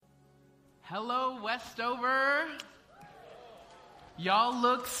Hello, Westover. Y'all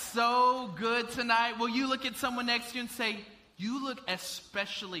look so good tonight. Will you look at someone next to you and say, you look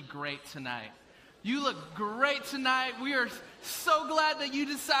especially great tonight. You look great tonight. We are so glad that you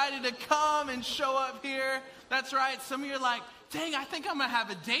decided to come and show up here. That's right. Some of you are like, dang, I think I'm going to have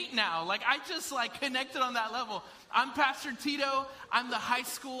a date now. I just connected on that level. I'm Pastor Tito. I'm the high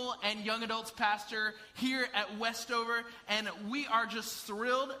school and young adults pastor here at Westover. And we are just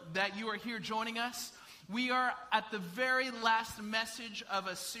thrilled that you are here joining us. We are at the very last message of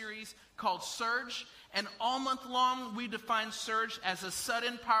a series called Surge. And all month long, we define surge as a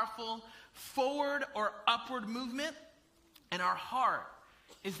sudden, powerful, forward or upward movement. And our heart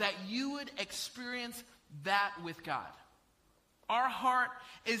is that you would experience that with God. Our heart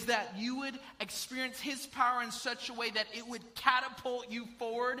is that you would experience His power in such a way that it would catapult you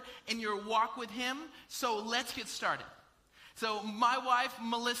forward in your walk with Him. So let's get started. So my wife,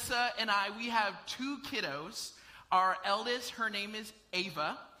 Melissa, and I, we have two kiddos. Our eldest, her name is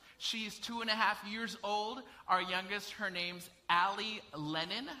Ava. She's 2.5 years old. Our youngest, her name's Allie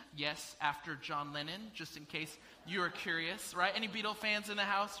Lennon. Yes, after John Lennon, just in case you are curious, right? Any Beatle fans in the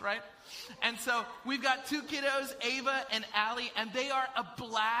house, right? And so we've got two kiddos, Ava and Allie, and they are a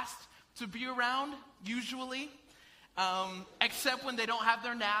blast to be around, usually, except when they don't have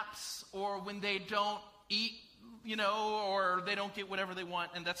their naps or when they don't eat, or they don't get whatever they want,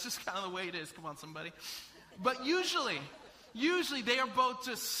 and that's just kind of the way it is. Come on, somebody. But usually they are both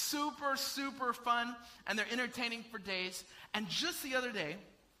just super, super fun, and they're entertaining for days. And just the other day,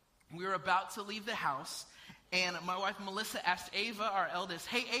 we were about to leave the house, and my wife, Melissa, asked Ava, our eldest,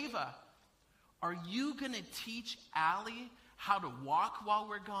 hey, Ava, are you going to teach Allie how to walk while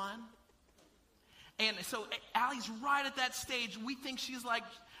we're gone? And so Allie's right at that stage. We think she's like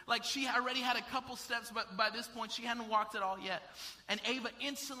she already had a couple steps, but by this point, she hadn't walked at all yet. And Ava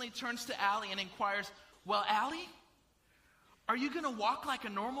instantly turns to Allie and inquires, well, Allie, are you going to walk like a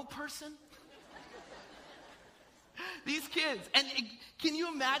normal person? These kids. And can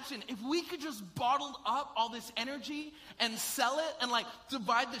you imagine if we could just bottle up all this energy and sell it and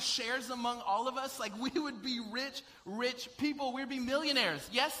divide the shares among all of us? We would be rich people. We'd be millionaires.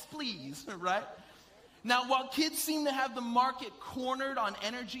 Yes, please, right? Now, while kids seem to have the market cornered on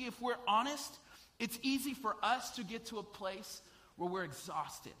energy, if we're honest, it's easy for us to get to a place where we're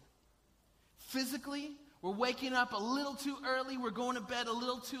exhausted. Physically, we're waking up a little too early. We're going to bed a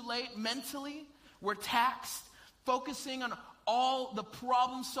little too late. Mentally, we're taxed, focusing on all the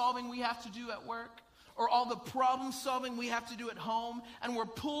problem solving we have to do at work or all the problem solving we have to do at home. And we're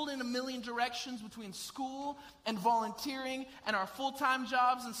pulled in a million directions between school and volunteering and our full-time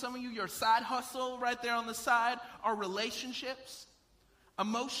jobs. And some of you, your side hustle right there on the side, our relationships.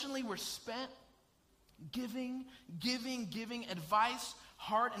 Emotionally, we're spent giving advice,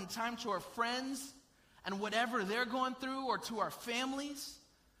 heart, and time to our friends and whatever they're going through, or to our families.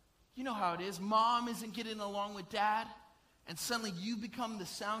 You know how it is. Mom isn't getting along with dad, and suddenly you become the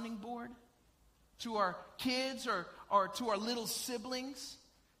sounding board. To our kids or to our little siblings,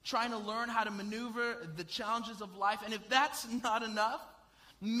 trying to learn how to maneuver the challenges of life. And if that's not enough,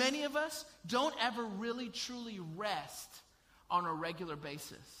 many of us don't ever really truly rest on a regular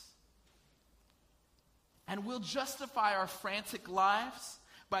basis. And we'll justify our frantic lives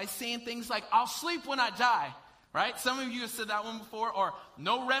by saying things like, I'll sleep when I die, right? Some of you have said that one before. Or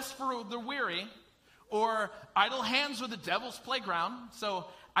no rest for the weary. Or idle hands are the devil's playground. So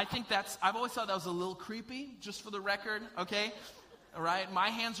I think I've always thought that was a little creepy, just for the record, okay? All right? My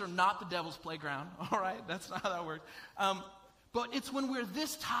hands are not the devil's playground, all right? That's not how that works. But it's when we're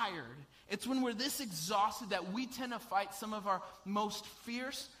this tired, it's when we're this exhausted that we tend to fight some of our most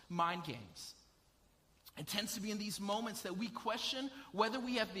fierce mind games. It tends to be in these moments that we question whether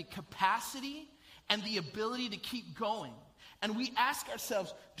we have the capacity and the ability to keep going. And we ask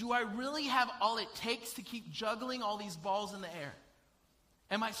ourselves, do I really have all it takes to keep juggling all these balls in the air?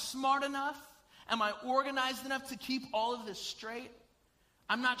 Am I smart enough? Am I organized enough to keep all of this straight?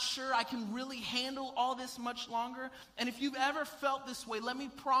 I'm not sure I can really handle all this much longer. And if you've ever felt this way, let me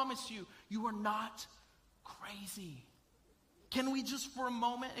promise you, you are not crazy. Can we just for a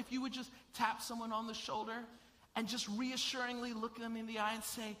moment, if you would just tap someone on the shoulder and just reassuringly look them in the eye and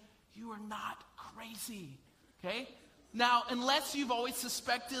say, you are not crazy, okay? Now, unless you've always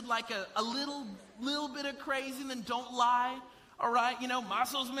suspected a little bit of crazy, then don't lie. All right,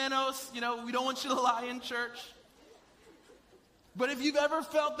 masos menos, we don't want you to lie in church. But if you've ever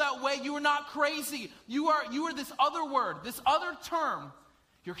felt that way, you are not crazy. You are this other word, this other term.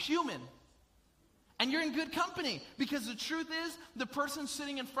 You're human. And you're in good company. Because the truth is, the person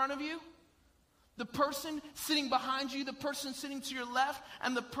sitting in front of you, The person sitting behind you, the person sitting to your left,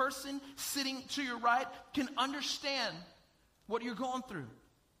 and the person sitting to your right can understand what you're going through.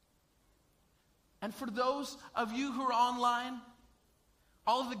 And for those of you who are online,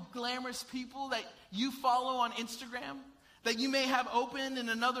 all of the glamorous people that you follow on Instagram, that you may have open in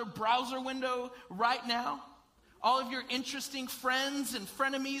another browser window right now, all of your interesting friends and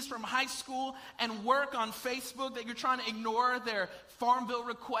frenemies from high school and work on Facebook that you're trying to ignore their Farmville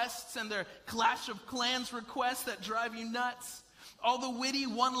requests and their Clash of Clans requests that drive you nuts. All the witty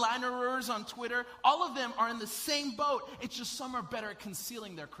one-linerers on Twitter, all of them are in the same boat. It's just some are better at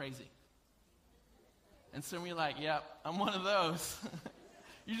concealing their crazy. And some of you are like, yep, I'm one of those.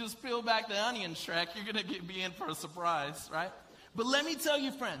 You just peel back the onion, Shrek, you're going to be in for a surprise, right? But let me tell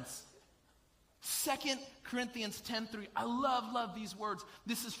you, friends, 2 Corinthians 10:3. I love these words.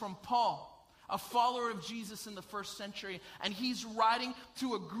 This is from Paul, a follower of Jesus in the first century. And he's writing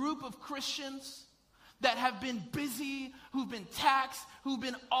to a group of Christians that have been busy, who've been taxed, who've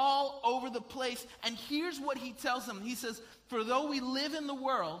been all over the place. And here's what he tells them. He says, for though we live in the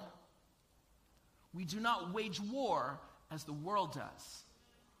world, we do not wage war as the world does.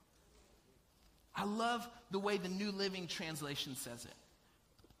 I love the way the New Living Translation says it.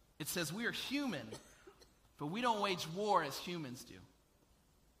 It says we are human, but we don't wage war as humans do.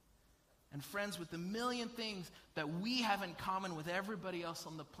 And friends, with the million things that we have in common with everybody else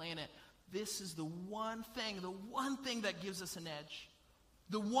on the planet, this is the one thing that gives us an edge.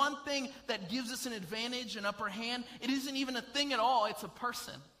 The one thing that gives us an advantage, an upper hand. It isn't even a thing at all, it's a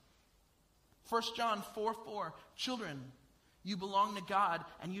person. 1 John 4:4, children, you belong to God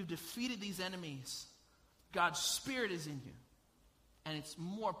and you've defeated these enemies. God's Spirit is in you. And it's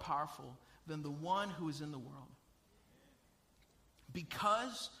more powerful than the one who is in the world.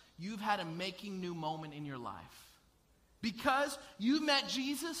 Because you've had a making new moment in your life. Because you've met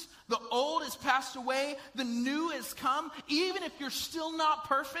Jesus, the old has passed away, the new has come, even if you're still not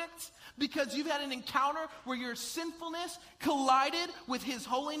perfect, because you've had an encounter where your sinfulness collided with His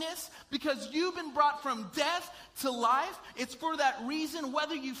holiness, because you've been brought from death to life. It's for that reason,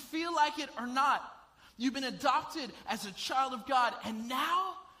 whether you feel like it or not. You've been adopted as a child of God, and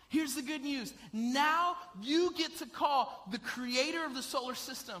now, here's the good news. Now you get to call the creator of the solar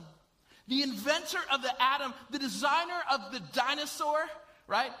system, the inventor of the atom, the designer of the dinosaur,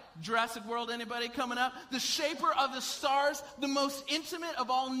 right? Jurassic World, anybody coming up? The shaper of the stars, the most intimate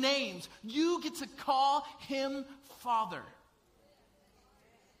of all names. You get to call Him Father.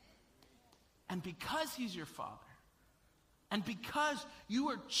 And because He's your Father, and because you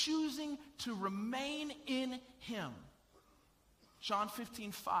are choosing to remain in Him, John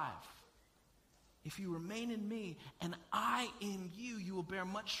 15:5. If you remain in me and I in you, you will bear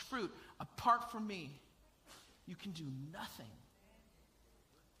much fruit. Apart from me, you can do nothing.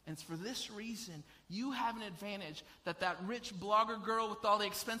 And it's for this reason you have an advantage that rich blogger girl with all the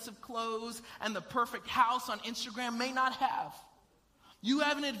expensive clothes and the perfect house on Instagram may not have. You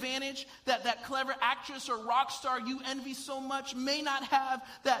have an advantage that clever actress or rock star you envy so much may not have.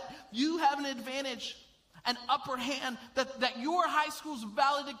 That you have an advantage, an upper hand that your high school's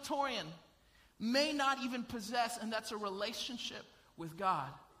valedictorian may not even possess, and that's a relationship with God.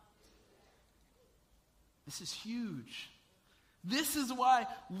 This is huge. This is why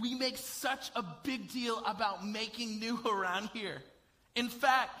we make such a big deal about making new around here. In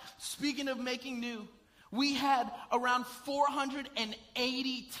fact, speaking of making new, we had around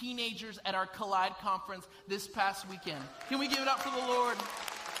 480 teenagers at our Collide conference this past weekend. Can we give it up for the Lord?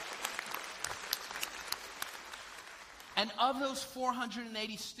 And of those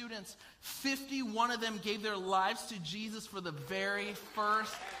 480 students, 51 of them gave their lives to Jesus for the very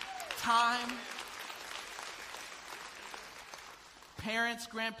first time. Parents,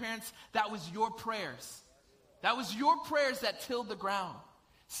 grandparents, that was your prayers. That was your prayers that tilled the ground.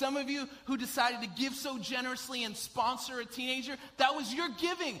 Some of you who decided to give so generously and sponsor a teenager, that was your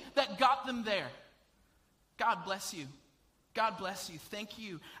giving that got them there. God bless you. God bless you. Thank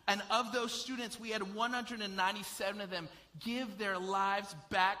you. And of those students, we had 197 of them give their lives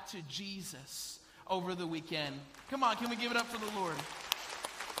back to Jesus over the weekend. Come on, can we give it up for the Lord?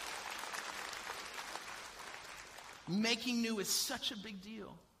 Making new is such a big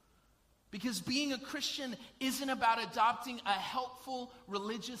deal. Because being a Christian isn't about adopting a helpful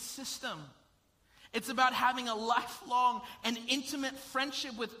religious system. It's about having a lifelong and intimate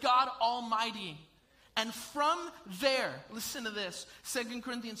friendship with God Almighty. And from there, listen to this, 2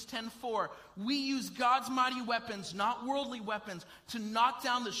 Corinthians 10:4, we use God's mighty weapons, not worldly weapons, to knock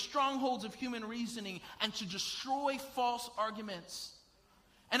down the strongholds of human reasoning and to destroy false arguments.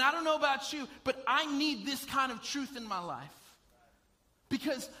 And I don't know about you, but I need this kind of truth in my life.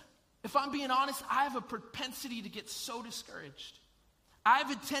 Because If I'm being honest, I have a propensity to get so discouraged. I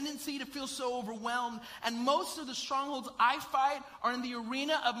have a tendency to feel so overwhelmed, and most of the strongholds I fight are in the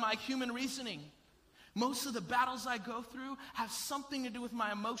arena of my human reasoning. Most of the battles I go through have something to do with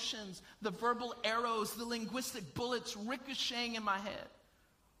my emotions, the verbal arrows, the linguistic bullets ricocheting in my head.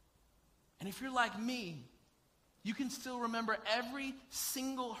 And if you're like me, you can still remember every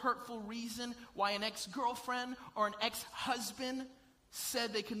single hurtful reason why an ex-girlfriend or an ex-husband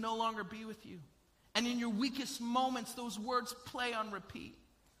said they could no longer be with you. And in your weakest moments, those words play on repeat.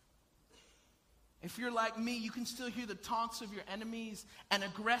 If you're like me, you can still hear the taunts of your enemies and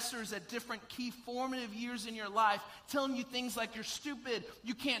aggressors at different key formative years in your life telling you things like you're stupid,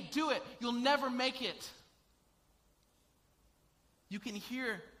 you can't do it, you'll never make it. You can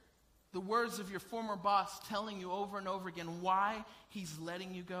hear the words of your former boss telling you over and over again why he's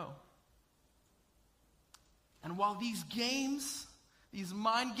letting you go. And while these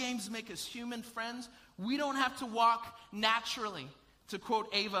mind games make us human, friends, we don't have to walk naturally, to quote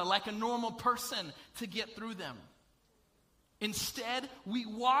Ava, like a normal person to get through them. Instead, we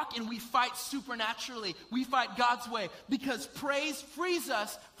walk and we fight supernaturally. We fight God's way because praise frees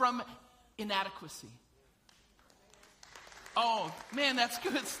us from inadequacy. Oh, man, that's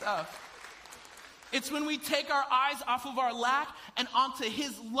good stuff. It's when we take our eyes off of our lack and onto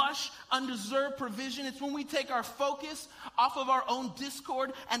His lush, undeserved provision. It's when we take our focus off of our own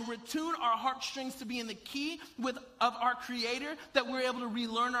discord and retune our heartstrings to be in the key of our Creator that we're able to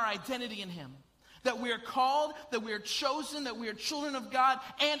relearn our identity in Him. That we are called, that we are chosen, that we are children of God.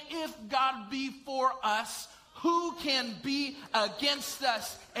 And if God be for us, who can be against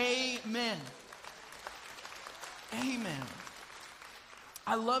us? Amen. Amen.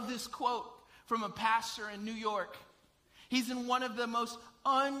 I love this quote from a pastor in New York. He's in one of the most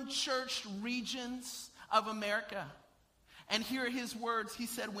unchurched regions of America. And here are his words. He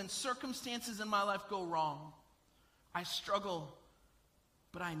said, "When circumstances in my life go wrong, I struggle,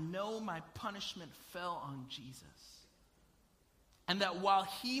 but I know my punishment fell on Jesus. And that while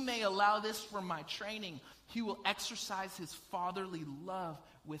He may allow this for my training, He will exercise His fatherly love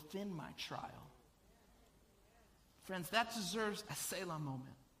within my trial." Friends, that deserves a Selah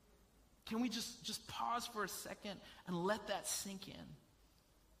moment. Can we just pause for a second and let that sink in?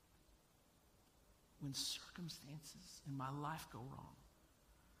 When circumstances in my life go wrong,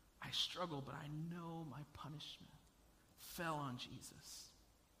 I struggle, but I know my punishment fell on Jesus.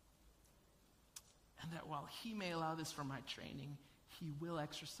 And that while He may allow this for my training, He will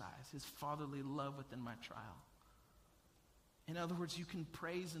exercise His fatherly love within my trial. In other words, you can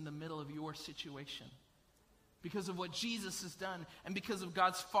praise in the middle of your situation because of what Jesus has done and because of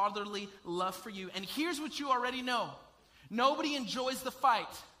God's fatherly love for you. And here's what you already know. Nobody enjoys the fight.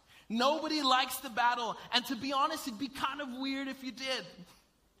 Nobody likes the battle. And to be honest, it'd be kind of weird if you did.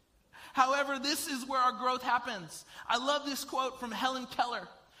 However, this is where our growth happens. I love this quote from Helen Keller.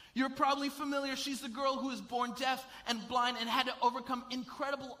 You're probably familiar. She's the girl who was born deaf and blind and had to overcome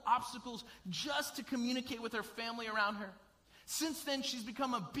incredible obstacles just to communicate with her family around her. Since then, she's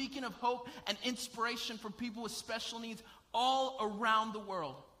become a beacon of hope and inspiration for people with special needs all around the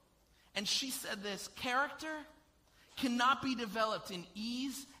world. And she said this: character cannot be developed in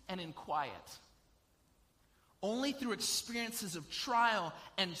ease and in quiet. Only through experiences of trial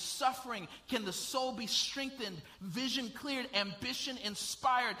and suffering can the soul be strengthened, vision cleared, ambition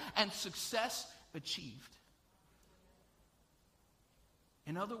inspired, and success achieved.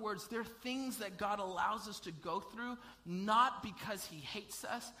 In other words, there are things that God allows us to go through, not because He hates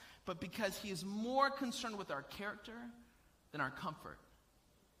us, but because He is more concerned with our character than our comfort.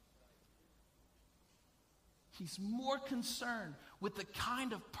 He's more concerned with the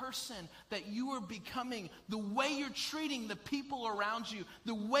kind of person that you are becoming, the way you're treating the people around you,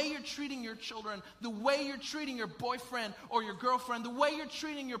 the way you're treating your children, the way you're treating your boyfriend or your girlfriend, the way you're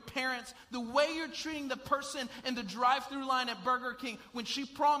treating your parents, the way you're treating the person in the drive-through line at Burger King when she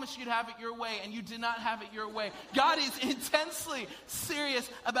promised you'd have it your way and you did not have it your way. God is intensely serious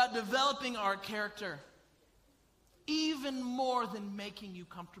about developing our character, even more than making you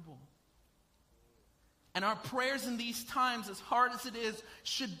comfortable. And our prayers in these times, as hard as it is,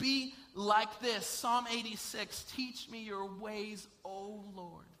 should be like this. Psalm 86, teach me your ways, O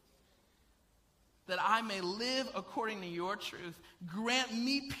Lord, that I may live according to your truth. Grant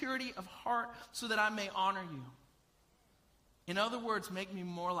me purity of heart so that I may honor you. In other words, make me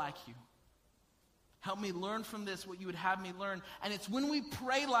more like you. Help me learn from this what you would have me learn. And it's when we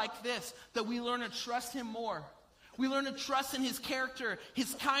pray like this that we learn to trust Him more. We learn to trust in His character,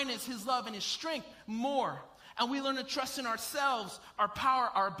 His kindness, His love, and His strength more. And we learn to trust in ourselves, our power,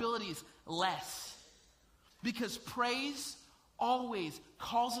 our abilities less. Because praise always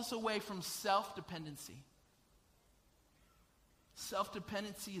calls us away from self-dependency.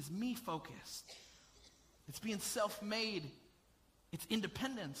 Self-dependency is me-focused. It's being self-made. It's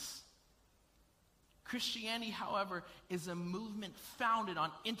independence. Christianity, however, is a movement founded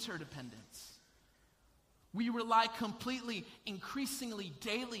on interdependence. We rely completely, increasingly,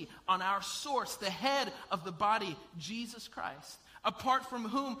 daily on our source, the head of the body, Jesus Christ, apart from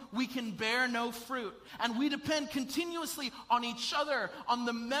whom we can bear no fruit. And we depend continuously on each other, on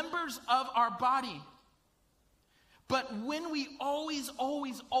the members of our body. But when we always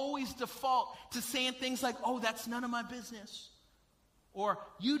default to saying things like, oh, that's none of my business, or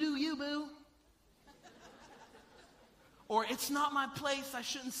you do you, boo, or it's not my place, I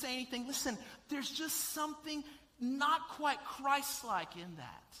shouldn't say anything. Listen, there's just something not quite Christ-like in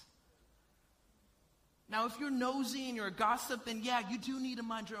that. Now, if you're nosy and you're a gossip, then yeah, you do need to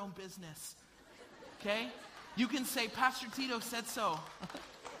mind your own business. Okay? You can say, Pastor Tito said so.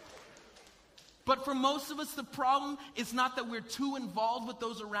 But for most of us, the problem is not that we're too involved with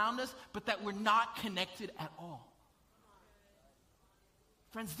those around us, but that we're not connected at all.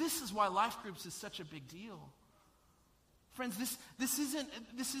 Friends, this is why life groups is such a big deal. Friends, this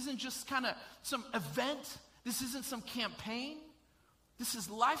isn't just kind of some event. This isn't some campaign. This is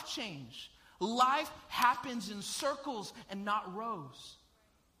life change. Life happens in circles and not rows.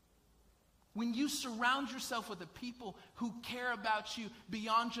 When you surround yourself with the people who care about you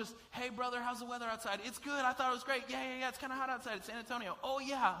beyond just, hey, brother, how's the weather outside? It's good. I thought it was great. Yeah. It's kind of hot outside. It's San Antonio. Oh,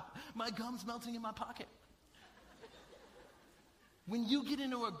 yeah. My gum's melting in my pocket. When you get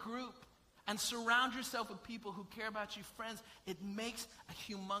into a group and surround yourself with people who care about you, friends, it makes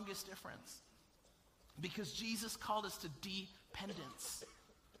a humongous difference. Because Jesus called us to dependence.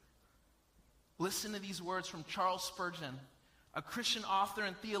 Listen to these words from Charles Spurgeon, a Christian author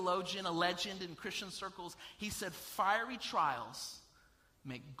and theologian, a legend in Christian circles. He said, fiery trials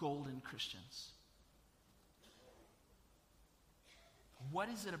make golden Christians. What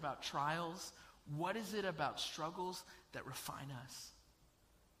is it about trials? What is it about struggles that refine us?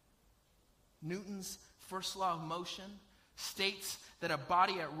 Newton's first law of motion states that a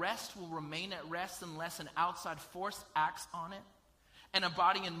body at rest will remain at rest unless an outside force acts on it. And a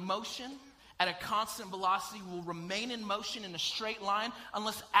body in motion at a constant velocity will remain in motion in a straight line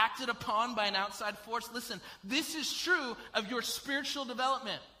unless acted upon by an outside force. Listen, this is true of your spiritual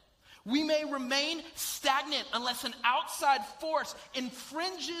development. We may remain stagnant unless an outside force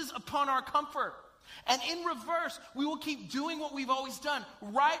infringes upon our comfort. And in reverse, we will keep doing what we've always done,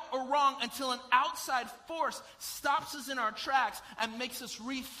 right or wrong, until an outside force stops us in our tracks and makes us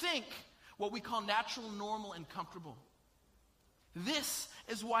rethink what we call natural, normal, and comfortable. This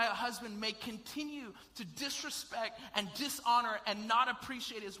is why a husband may continue to disrespect and dishonor and not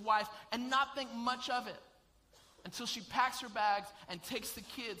appreciate his wife and not think much of it until she packs her bags and takes the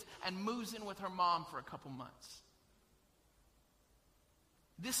kids and moves in with her mom for a couple months.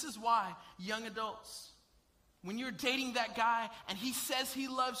 This is why, young adults, when you're dating that guy and he says he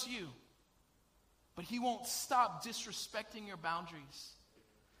loves you, but he won't stop disrespecting your boundaries,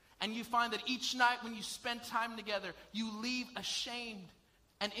 and you find that each night when you spend time together, you leave ashamed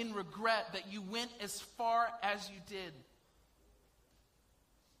and in regret that you went as far as you did.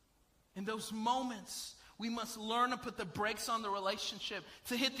 In those moments, we must learn to put the brakes on the relationship,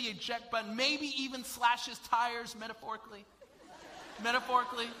 to hit the eject button, maybe even slash his tires metaphorically.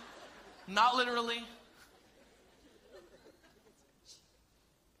 Metaphorically, not literally.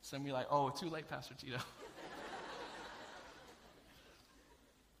 Some of you are like, oh, too late, Pastor Tito.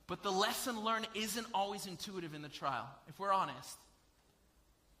 But the lesson learned isn't always intuitive in the trial, if we're honest.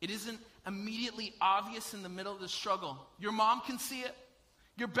 It isn't immediately obvious in the middle of the struggle. Your mom can see it.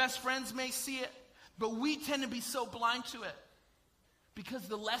 Your best friends may see it. But we tend to be so blind to it. Because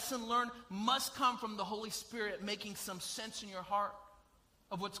the lesson learned must come from the Holy Spirit making some sense in your heart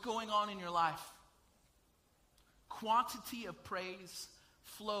of what's going on in your life. Quantity of praise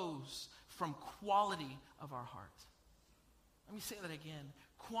flows from quality of our heart. Let me say that again.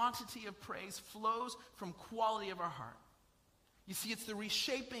 Quantity of praise flows from quality of our heart. You see, it's the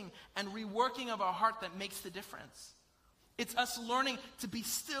reshaping and reworking of our heart that makes the difference. It's us learning to be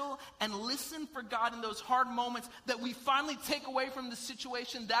still and listen for God in those hard moments that we finally take away from the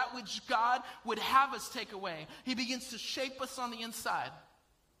situation that which God would have us take away. He begins to shape us on the inside.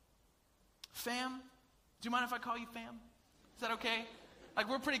 Fam, do you mind if I call you fam? Is that okay? Like,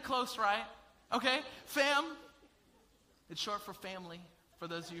 we're pretty close, right? Okay, fam. It's short for family. For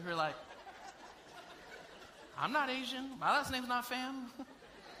those of you who are like, I'm not Asian. My last name's not Fam.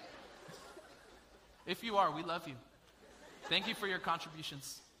 If you are, we love you. Thank you for your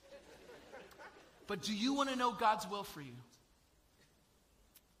contributions. But do you want to know God's will for you?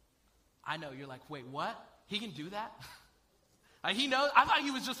 I know, you're like, wait, what? He can do that? Like, he knows? I thought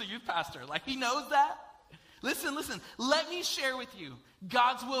he was just a youth pastor. Like, he knows that? Listen. Let me share with you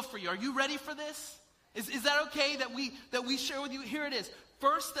God's will for you. Are you ready for this? Is that okay that we share with you? Here it is.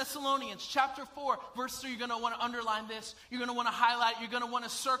 1 Thessalonians chapter 4, verse 3. You're going to want to underline this. You're going to want to highlight it. You're going to want to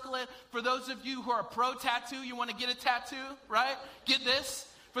circle it. For those of you who are pro-tattoo, you want to get a tattoo, right? Get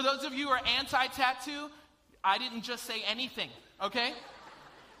this. For those of you who are anti-tattoo, I didn't just say anything, okay?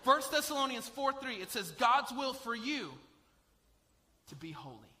 1 Thessalonians 4:3, it says, God's will for you to be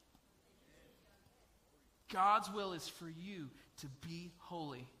holy. God's will is for you to be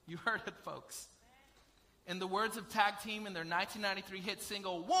holy. You heard it, folks. In the words of Tag Team in their 1993 hit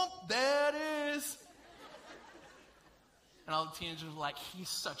single, Whoop, that is. And all the teenagers were like, he's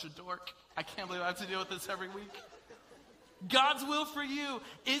such a dork. I can't believe I have to deal with this every week. God's will for you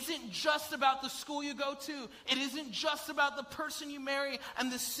isn't just about the school you go to. It isn't just about the person you marry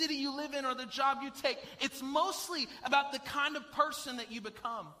and the city you live in or the job you take. It's mostly about the kind of person that you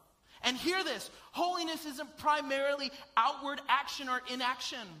become. And hear this, holiness isn't primarily outward action or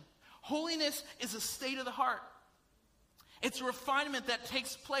inaction. Holiness is a state of the heart. It's a refinement that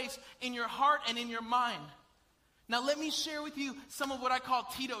takes place in your heart and in your mind. Now let me share with you some of what I call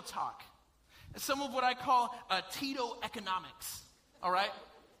Tito talk. Some of what I call Tito economics, all right?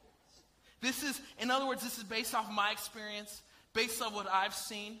 In other words, this is based off my experience, based on what I've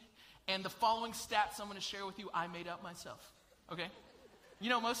seen, and the following stats I'm going to share with you, I made up myself, okay? You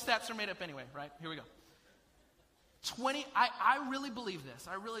know, most stats are made up anyway, right? Here we go. I really believe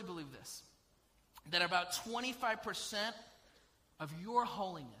this, that about 25% of your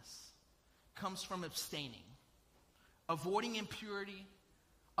holiness comes from abstaining, avoiding impurity,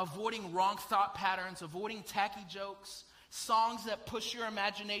 avoiding wrong thought patterns, avoiding tacky jokes, songs that push your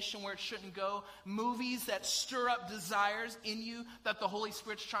imagination where it shouldn't go, movies that stir up desires in you that the Holy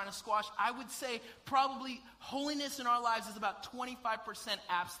Spirit's trying to squash. I would say probably holiness in our lives is about 25%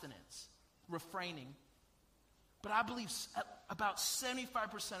 abstinence, refraining. But I believe about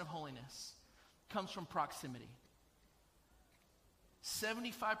 75% of holiness comes from proximity.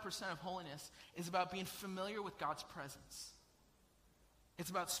 75% of holiness is about being familiar with God's presence. It's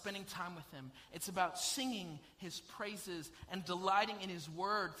about spending time with him. It's about singing his praises and delighting in his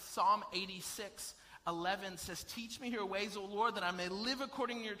word. Psalm 86:11 says, Teach me your ways, O Lord, that I may live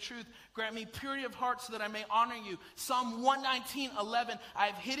according to your truth. Grant me purity of heart so that I may honor you. Psalm 119:11, I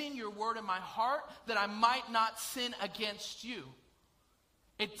have hidden your word in my heart that I might not sin against you.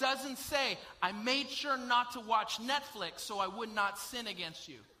 It doesn't say, I made sure not to watch Netflix so I would not sin against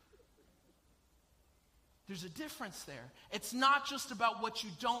you. There's a difference there. It's not just about what you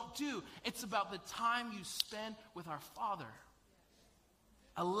don't do. It's about the time you spend with our Father.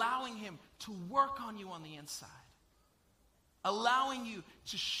 Allowing him to work on you on the inside. Allowing you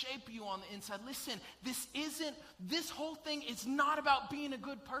to shape you on the inside. Listen, this whole thing is not about being a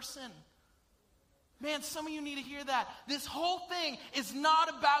good person. Man, some of you need to hear that. This whole thing is not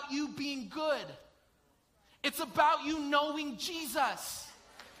about you being good. It's about you knowing Jesus.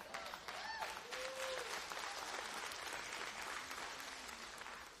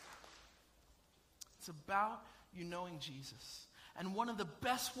 It's about you knowing Jesus. And one of the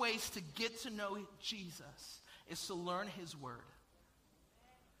best ways to get to know Jesus is to learn his word.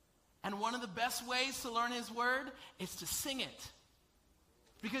 And one of the best ways to learn his word is to sing it.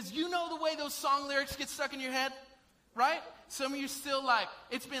 Because you know the way those song lyrics get stuck in your head, right? Some of you still like,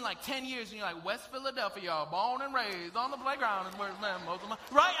 it's been like 10 years and you're like, West Philadelphia, y'all, born and raised on the playground is where most of my,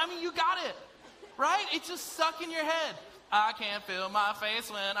 right? I mean, you got it, right? It's just stuck in your head. I can't feel my face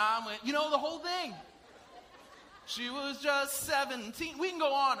when I'm with, you know the whole thing. She was just 17. We can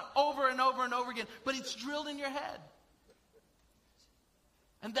go on over and over and over again, but it's drilled in your head.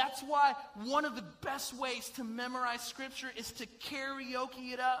 And that's why one of the best ways to memorize scripture is to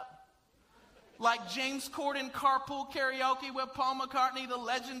karaoke it up. Like James Corden carpool karaoke with Paul McCartney, the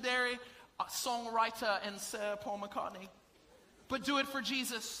legendary songwriter and Sir Paul McCartney. But do it for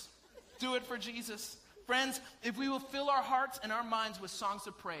Jesus. Do it for Jesus. Friends, if we will fill our hearts and our minds with songs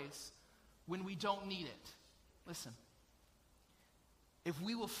of praise when we don't need it, listen, if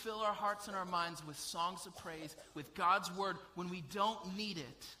we will fill our hearts and our minds with songs of praise, with God's word, when we don't need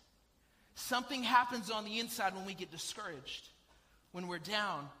it, something happens on the inside when we get discouraged, when we're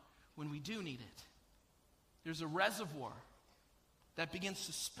down, when we do need it. There's a reservoir that begins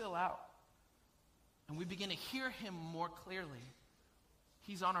to spill out, and we begin to hear him more clearly.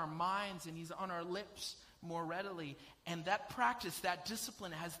 He's on our minds and he's on our lips more readily. And that practice, that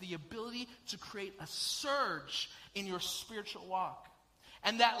discipline has the ability to create a surge in your spiritual walk.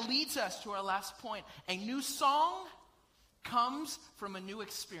 And that leads us to our last point. A new song comes from a new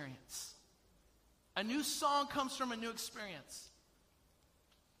experience. A new song comes from a new experience.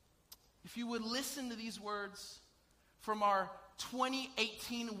 If you would listen to these words from our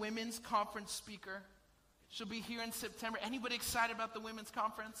 2018 Women's Conference speaker. She'll be here in September. Anybody excited about the Women's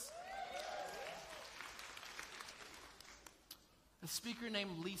Conference? A speaker named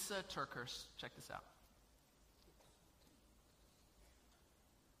Lisa Turkhurst. Check this out.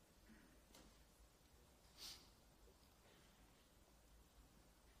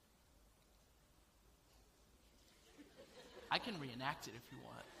 I can reenact it if you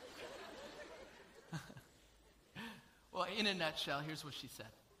want. Well, in a nutshell, here's what she said.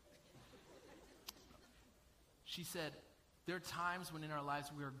 She said, there are times when in our lives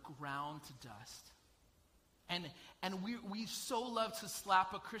we are ground to dust. And we so love to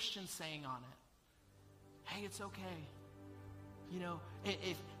slap a Christian saying on it. Hey, it's okay. You know,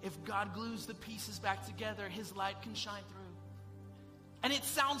 if God glues the pieces back together, his light can shine through. And it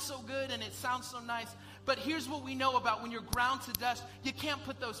sounds so good and it sounds so nice. But here's what we know about when you're ground to dust, you can't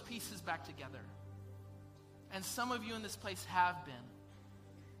put those pieces back together. And some of you in this place have been.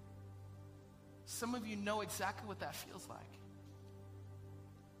 Some of you know exactly what that feels like.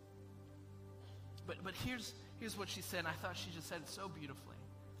 But here's what she said, and I thought she just said it so beautifully.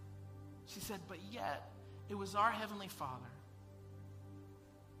 She said, but yet, it was our Heavenly Father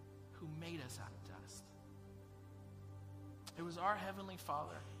who made us out of dust. It was our Heavenly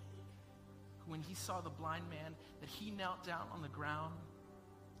Father who, when he saw the blind man, that he knelt down on the ground,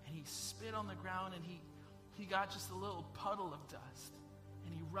 and he spit on the ground, and he got just a little puddle of dust,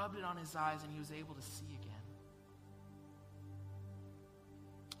 and he rubbed it on his eyes, and he was able to see again.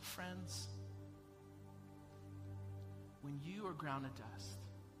 Friends, when you are ground to dust,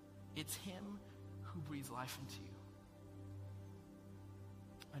 it's him who breathes life into you.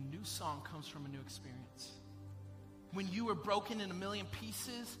 A new song comes from a new experience. When you are broken in a million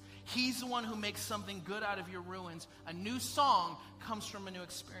pieces, he's the one who makes something good out of your ruins. A new song comes from a new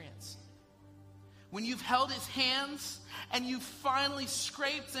experience. When you've held his hands and you've finally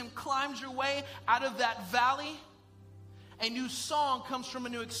scraped and climbed your way out of that valley, a new song comes from a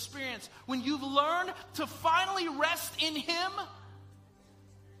new experience. When you've learned to finally rest in him,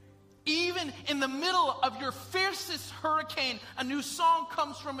 even in the middle of your fiercest hurricane, a new song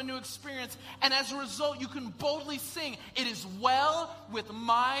comes from a new experience. And as a result, you can boldly sing, "It is well with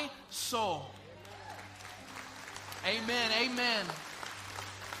my soul." Amen, amen.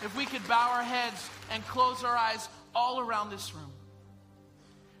 If we could bow our heads and close our eyes all around this room.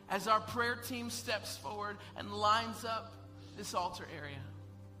 As our prayer team steps forward and lines up this altar area,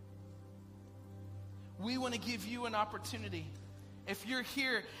 we want to give you an opportunity. If you're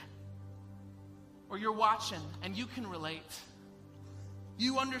here or you're watching and you can relate,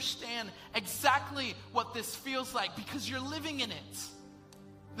 you understand exactly what this feels like because you're living in it.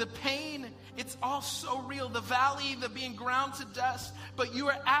 The pain, it's all so real. The valley, the being ground to dust. But you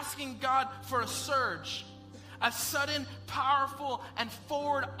are asking God for a surge, a sudden, powerful, and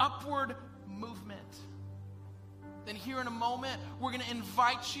forward, upward movement. Then here in a moment, we're going to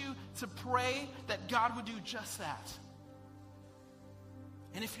invite you to pray that God would do just that.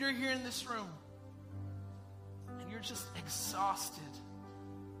 And if you're here in this room and you're just exhausted,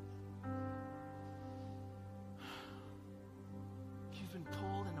 you've been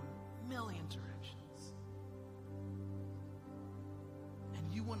pulled in a million directions,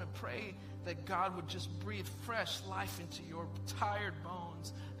 and you want to pray that God would just breathe fresh life into your tired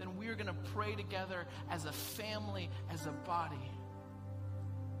bones, then we're going to pray together as a family, as a body.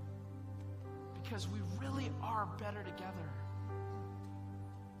 Because we really are better together.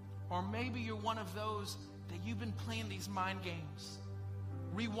 Or maybe you're one of those that you've been playing these mind games,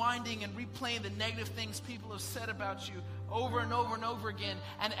 rewinding and replaying the negative things people have said about you over and over and over again.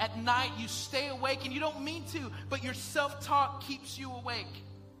 And at night you stay awake and you don't mean to, but your self-talk keeps you awake.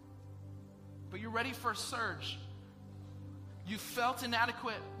 But you're ready for a surge. You felt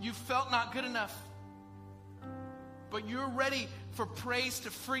inadequate. You felt not good enough. But you're ready for praise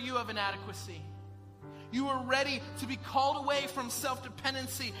to free you of inadequacy. You are ready to be called away from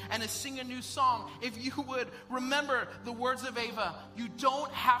self-dependency and to sing a new song. If you would remember the words of Ava, you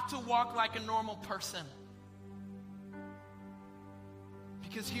don't have to walk like a normal person.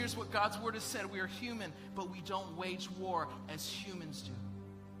 Because here's what God's word has said. We are human, but we don't wage war as humans do.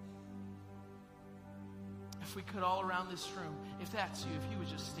 If we could all around this room, if that's you, if you would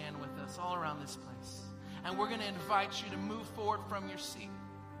just stand with us all around this place. And we're going to invite you to move forward from your seat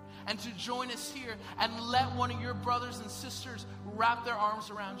and to join us here and let one of your brothers and sisters wrap their arms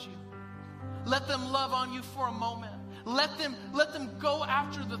around you. Let them love on you for a moment. Let them go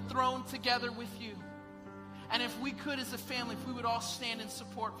after the throne together with you. And if we could as a family, if we would all stand in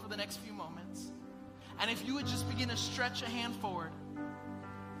support for the next few moments. And if you would just begin to stretch a hand forward,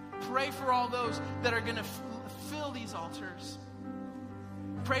 pray for all those that are going to fill these altars.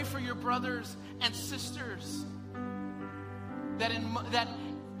 Pray for your brothers and sisters that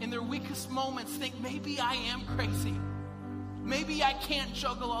in their weakest moments think, maybe I am crazy. Maybe I can't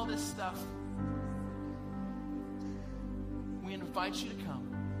juggle all this stuff. We invite you to come.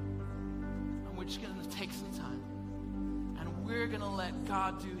 And we're just going to take some time. And we're going to let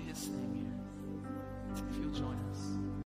God do his thing here. If you'll join us.